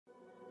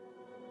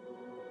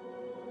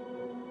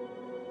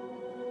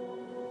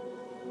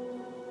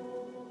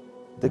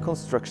The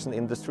construction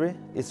industry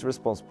is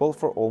responsible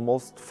for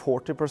almost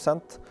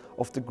 40%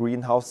 of the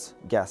greenhouse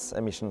gas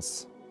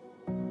emissions.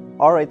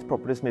 Our 8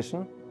 Properties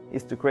mission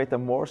is to create a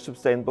more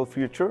sustainable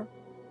future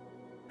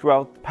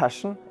throughout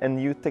passion and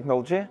new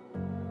technology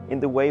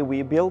in the way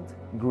we build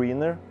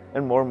greener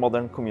and more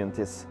modern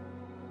communities.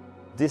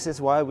 This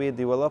is why we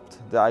developed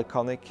the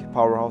iconic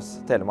Powerhouse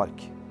Telemark.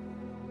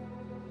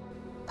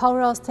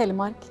 Powerhouse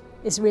Telemark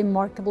is a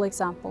remarkable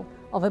example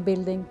of a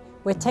building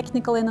where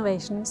technical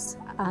innovations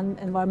and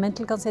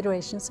environmental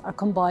considerations are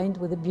combined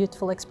with a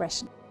beautiful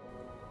expression.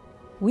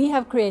 We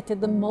have created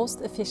the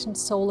most efficient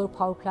solar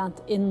power plant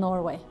in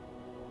Norway.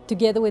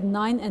 Together with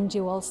 9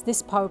 energy wells,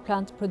 this power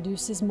plant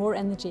produces more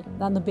energy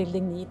than the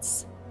building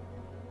needs.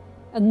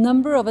 A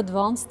number of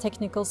advanced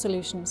technical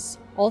solutions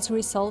also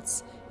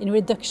results in a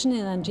reduction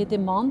in energy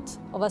demand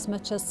of as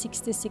much as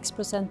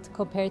 66%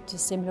 compared to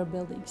similar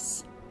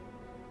buildings.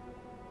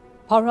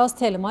 Powerhouse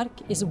Telemark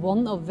is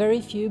one of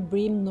very few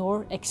BREEAM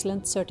NOR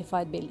Excellent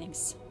certified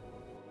buildings.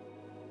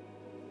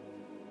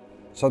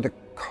 So the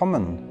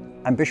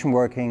common ambition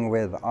working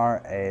with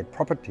our 8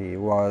 property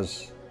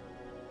was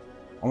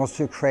almost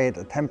to create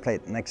a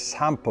template, an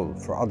example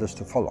for others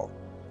to follow.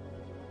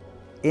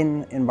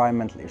 In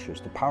environmental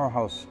issues, the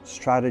Powerhouse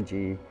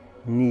strategy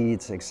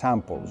needs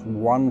examples,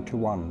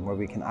 one-to-one, where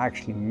we can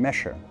actually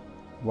measure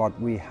what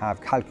we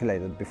have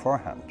calculated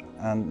beforehand.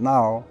 And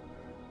now,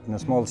 in a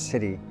small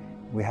city,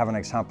 we have an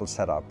example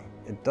set up.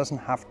 It doesn't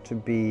have to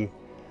be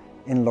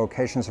in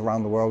locations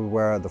around the world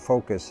where the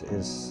focus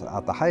is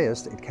at the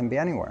highest. It can be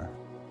anywhere.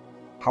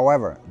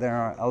 However, there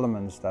are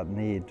elements that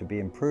need to be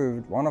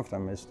improved. One of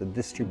them is the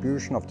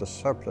distribution of the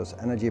surplus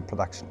energy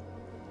production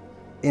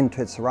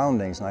into its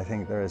surroundings, and I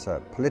think there is a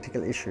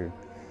political issue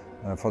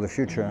for the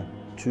future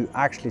to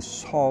actually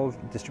solve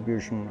the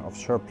distribution of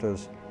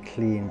surplus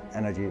clean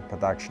energy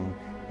production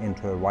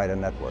into a wider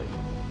network.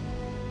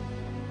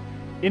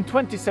 In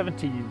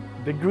 2017,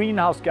 the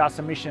greenhouse gas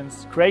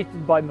emissions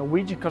created by the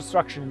Norwegian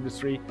construction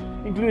industry,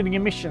 including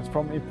emissions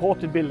from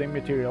imported building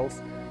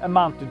materials,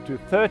 amounted to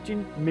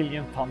 13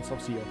 million tons of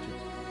CO2.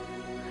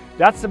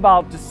 That's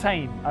about the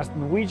same as the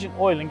Norwegian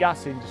oil and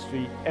gas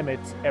industry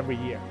emits every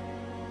year.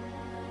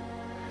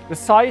 The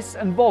size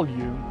and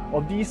volume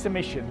of these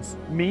emissions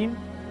mean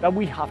that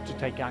we have to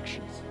take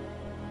actions.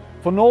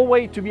 For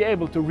Norway to be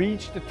able to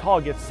reach the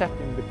targets set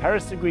in the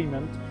Paris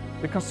Agreement,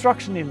 the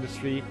construction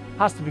industry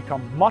has to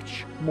become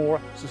much more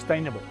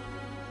sustainable.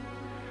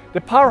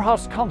 The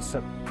Powerhouse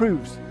concept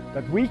proves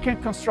that we can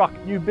construct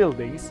new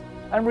buildings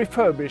and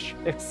refurbish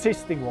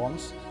existing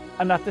ones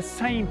and at the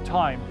same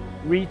time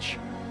reach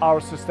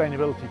our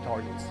sustainability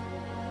targets.